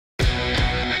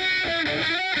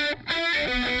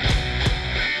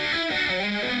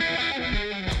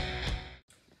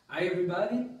Hi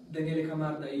everybody, Daniele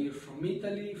Camarda here from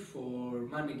Italy for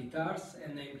Manne Guitars,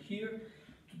 and I'm here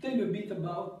to tell you a bit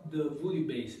about the Woody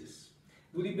Basses.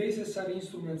 Woody Basses are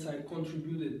instruments I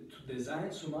contributed to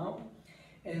design somehow,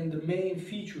 and the main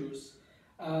features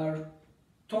are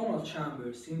tonal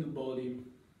chambers in the body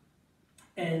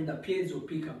and a piezo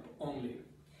pickup only.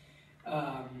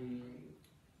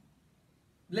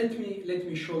 Let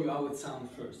me show you how it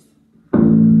sounds first.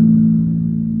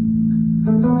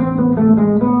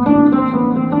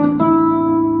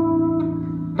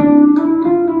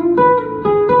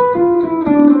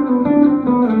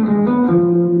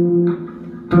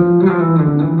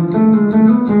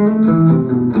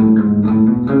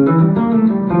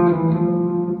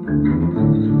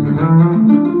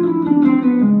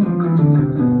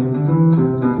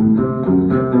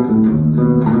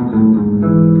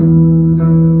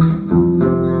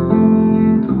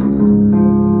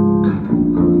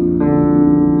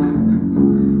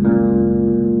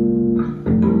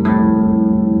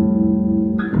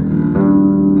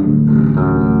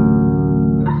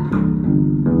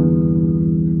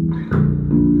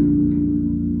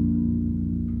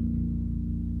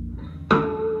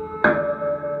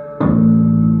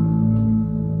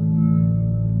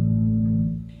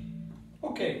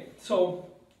 Okay, so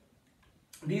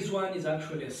this one is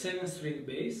actually a 7-string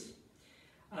bass,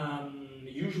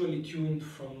 usually tuned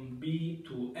from B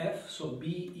to F, so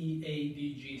B, E, A,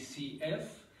 D, G, C,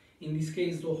 F. In this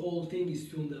case, the whole thing is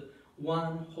tuned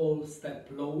one whole step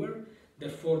lower,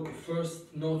 therefore the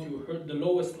first note you heard, the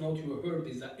lowest note you heard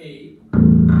is a A,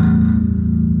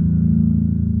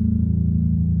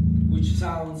 which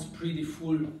sounds pretty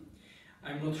full.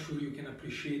 I'm not sure you can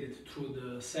appreciate it through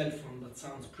the cell phone, but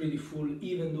sounds pretty full,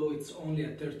 even though it's only a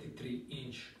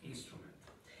 33-inch instrument.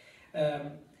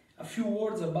 A few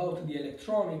words about the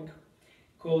electronic,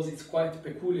 because it's quite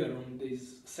peculiar on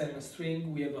this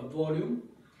 7-string. We have a volume,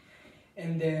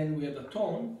 and then we have a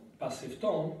tone, passive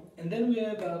tone, and then we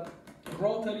have a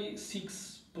rotary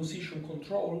 6-position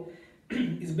control.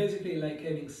 It's basically like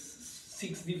having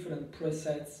 6 different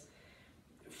presets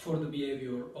for the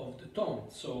behavior of the tone.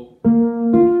 So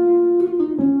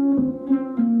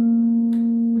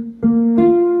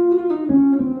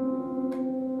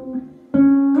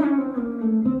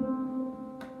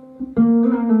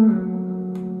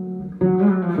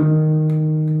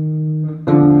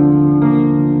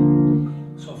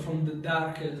from the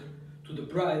darker to the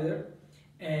brighter,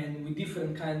 and with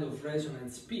different kind of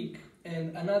resonance peak.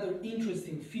 And another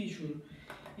interesting feature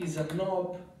is a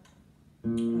knob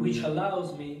which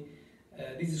allows me,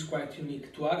 this is quite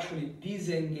unique, to actually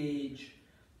disengage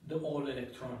the whole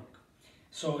electronic.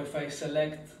 So if I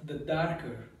select the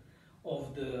darker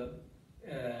of the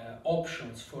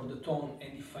options for the tone,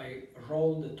 and if I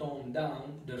roll the tone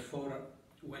down, therefore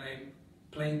when I'm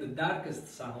playing the darkest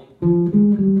sound,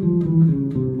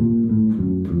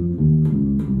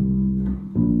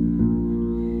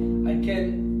 I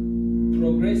can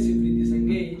progressively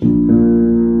disengage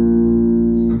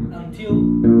until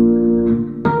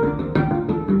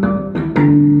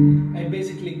I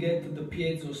basically get the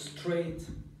piezo straight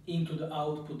into the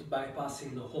output,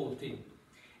 bypassing the whole thing.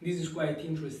 This is quite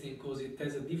interesting because it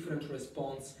has a different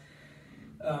response.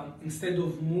 Instead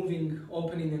of moving,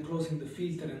 opening and closing the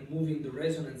filter and moving the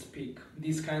resonance peak,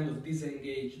 this kind of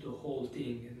disengage the whole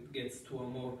thing and gets to a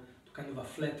more kind of a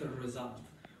flatter result,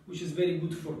 which is very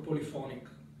good for polyphonic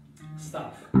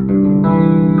stuff.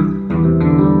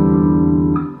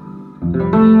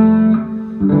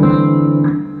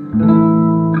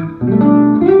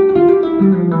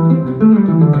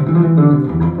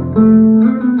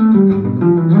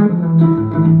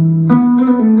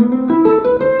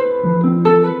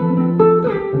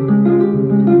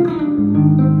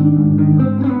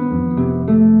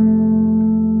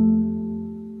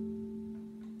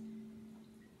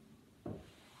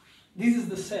 This is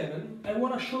the 7. I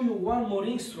want to show you one more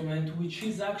instrument, which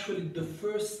is actually the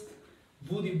first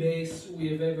Woody bass we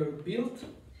have ever built.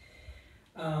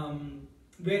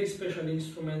 Very special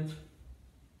instrument,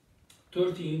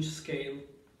 30-inch scale,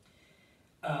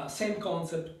 same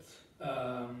concept,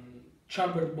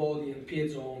 chambered body and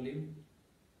piezo only,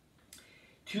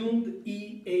 tuned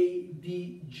E, A,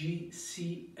 D, G,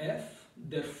 C, F,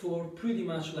 therefore pretty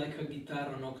much like a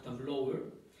guitar an octave lower,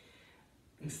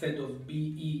 instead of B,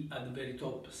 E at the very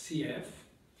top, C, F.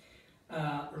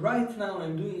 Right now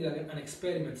I'm doing an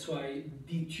experiment, so I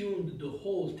detuned the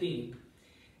whole thing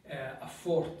a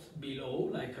fourth below,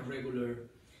 like a regular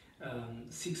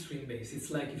 6-string bass.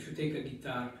 It's like if you take a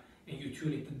guitar and you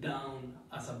tune it down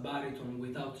as a baritone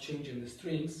without changing the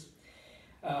strings.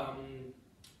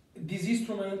 This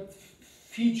instrument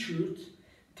featured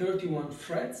 31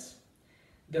 frets.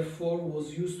 therefore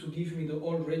was used to give me the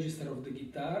whole register of the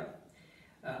guitar,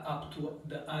 up to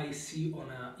the I C on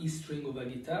a E string of a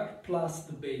guitar, plus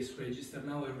the bass register.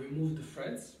 Now I remove the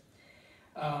frets.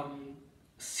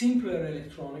 Simpler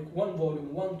electronic, one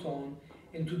volume, one tone,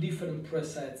 and two different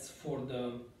presets for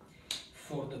the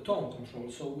tone control.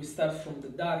 So we start from the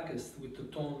darkest with the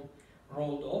tone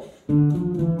rolled off.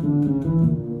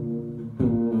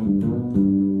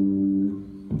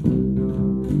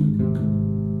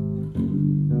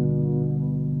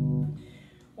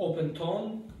 Open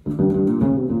tone.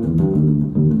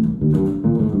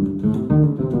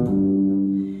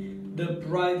 The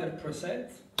brighter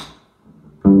preset.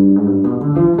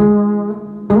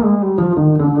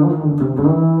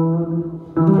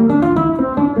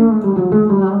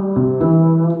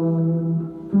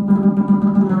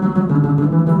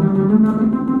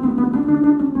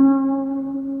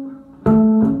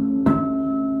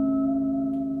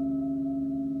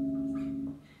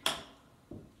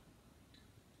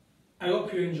 I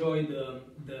hope you enjoyed the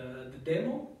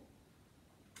demo,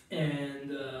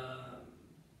 and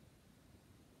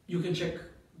you can check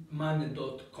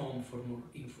manne.com for more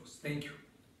infos. Thank you.